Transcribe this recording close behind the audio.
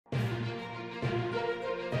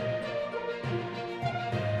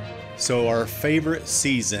So our favorite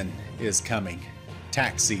season is coming,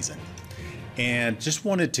 tax season. And just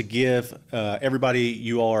wanted to give everybody,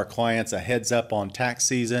 you all our clients, a heads up on tax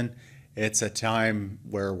season. It's a time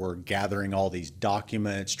where we're gathering all these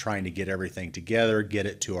documents, trying to get everything together, get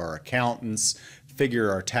it to our accountants,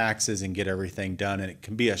 figure our taxes and get everything done. And it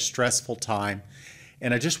can be a stressful time.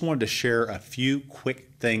 And I just wanted to share a few quick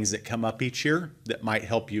things that come up each year that might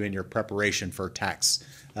help you in your preparation for tax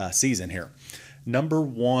season here. Number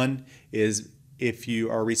one is if you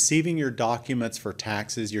are receiving your documents for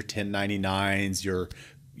taxes, your 1099s,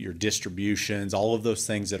 your distributions, all of those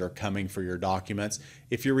things that are coming for your documents,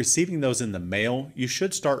 if you're receiving those in the mail, you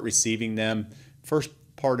should start receiving them first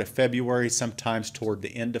part of February, sometimes toward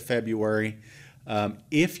the end of February.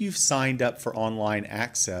 If you've signed up for online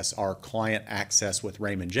access, our client access with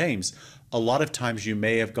Raymond James, a lot of times you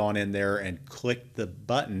may have gone in there and clicked the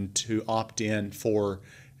button to opt in for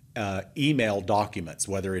email documents,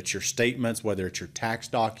 whether it's your statements, whether it's your tax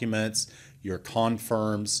documents, your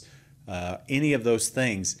confirms, any of those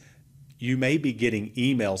things. You may be getting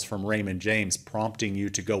emails from Raymond James prompting you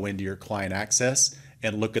to go into your client access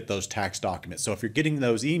and look at those tax documents. So if you're getting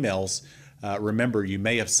those emails, remember you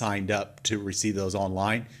may have signed up to receive those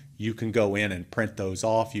online. You can go in and print those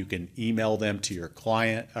off. You can email them to your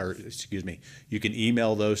client, or excuse me, you can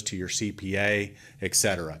email those to your CPA,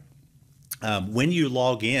 etc. When you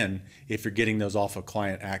log in, if you're getting those off of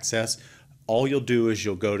client access, all you'll do is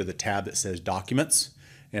you'll go to the tab that says documents,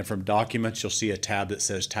 and from documents you'll see a tab that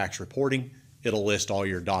says tax reporting. It'll list all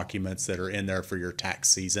your documents that are in there for your tax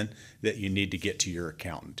season that you need to get to your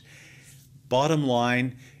accountant. Bottom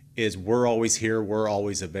line is we're always here, we're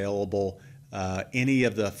always available. Any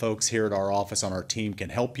of the folks here at our office on our team can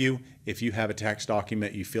help you. If you have a tax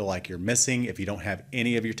document you feel like you're missing, if you don't have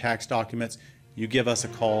any of your tax documents, you give us a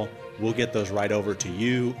call. We'll get those right over to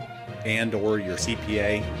you and or your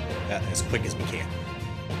CPA as quick as we can.